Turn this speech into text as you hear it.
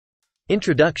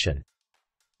Introduction.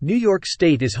 New York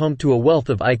State is home to a wealth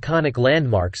of iconic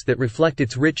landmarks that reflect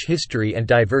its rich history and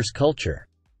diverse culture.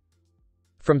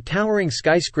 From towering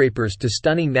skyscrapers to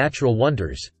stunning natural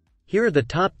wonders, here are the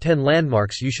top 10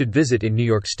 landmarks you should visit in New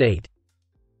York State.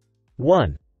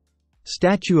 1.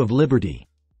 Statue of Liberty.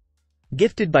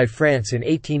 Gifted by France in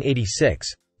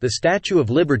 1886, the Statue of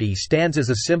Liberty stands as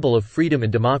a symbol of freedom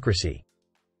and democracy.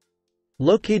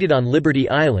 Located on Liberty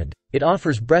Island, it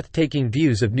offers breathtaking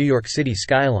views of New York City's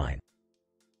skyline.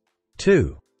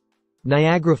 2.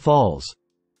 Niagara Falls.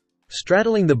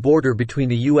 Straddling the border between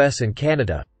the U.S. and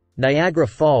Canada, Niagara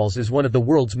Falls is one of the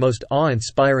world's most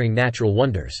awe-inspiring natural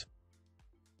wonders.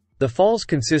 The falls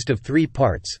consist of 3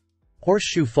 parts: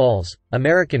 Horseshoe Falls,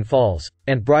 American Falls,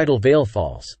 and Bridal Veil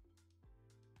Falls.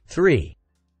 3.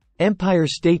 Empire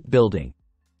State Building.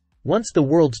 Once the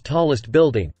world's tallest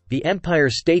building, the Empire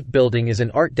State Building is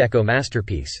an Art Deco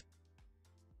masterpiece.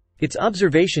 Its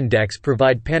observation decks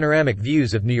provide panoramic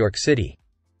views of New York City.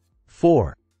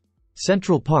 4.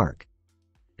 Central Park.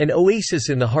 An oasis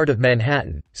in the heart of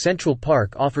Manhattan, Central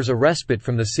Park offers a respite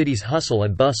from the city's hustle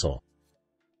and bustle.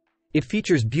 It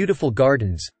features beautiful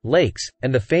gardens, lakes,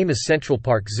 and the famous Central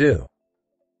Park Zoo.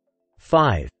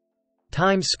 5.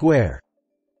 Times Square.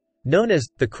 Known as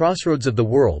the crossroads of the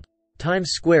world,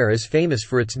 Times Square is famous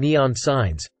for its neon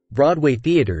signs, Broadway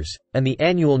theaters, and the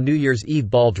annual New Year's Eve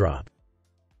ball drop.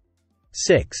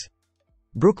 6.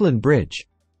 Brooklyn Bridge.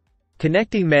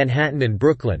 Connecting Manhattan and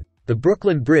Brooklyn, the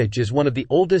Brooklyn Bridge is one of the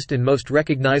oldest and most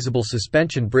recognizable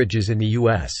suspension bridges in the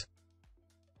U.S.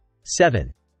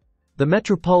 7. The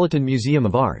Metropolitan Museum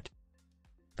of Art.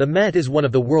 The Met is one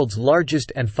of the world's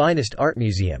largest and finest art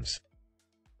museums.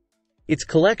 Its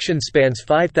collection spans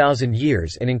 5,000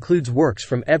 years and includes works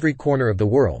from every corner of the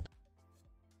world.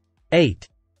 8.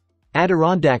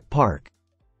 Adirondack Park.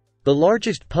 The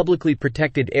largest publicly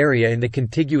protected area in the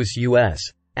contiguous U.S.,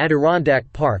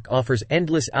 Adirondack Park offers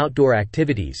endless outdoor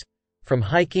activities, from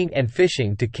hiking and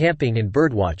fishing to camping and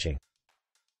birdwatching.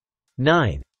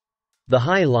 9. The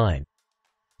High Line.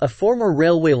 A former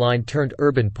railway line turned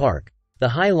urban park, the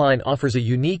High Line offers a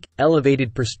unique,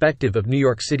 elevated perspective of New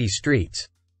York City streets.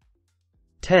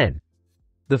 10.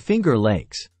 The Finger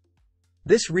Lakes.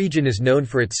 This region is known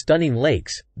for its stunning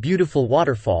lakes, beautiful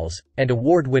waterfalls, and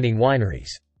award-winning wineries.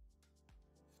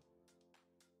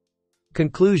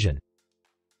 Conclusion.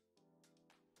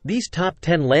 These top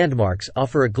 10 landmarks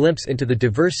offer a glimpse into the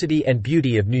diversity and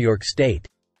beauty of New York State.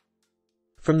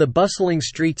 From the bustling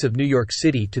streets of New York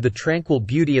City to the tranquil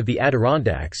beauty of the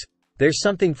Adirondacks, there's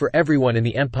something for everyone in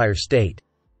the Empire State.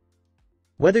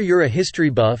 Whether you're a history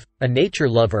buff, a nature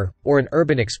lover, or an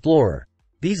urban explorer,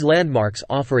 these landmarks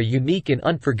offer a unique and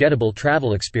unforgettable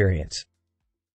travel experience.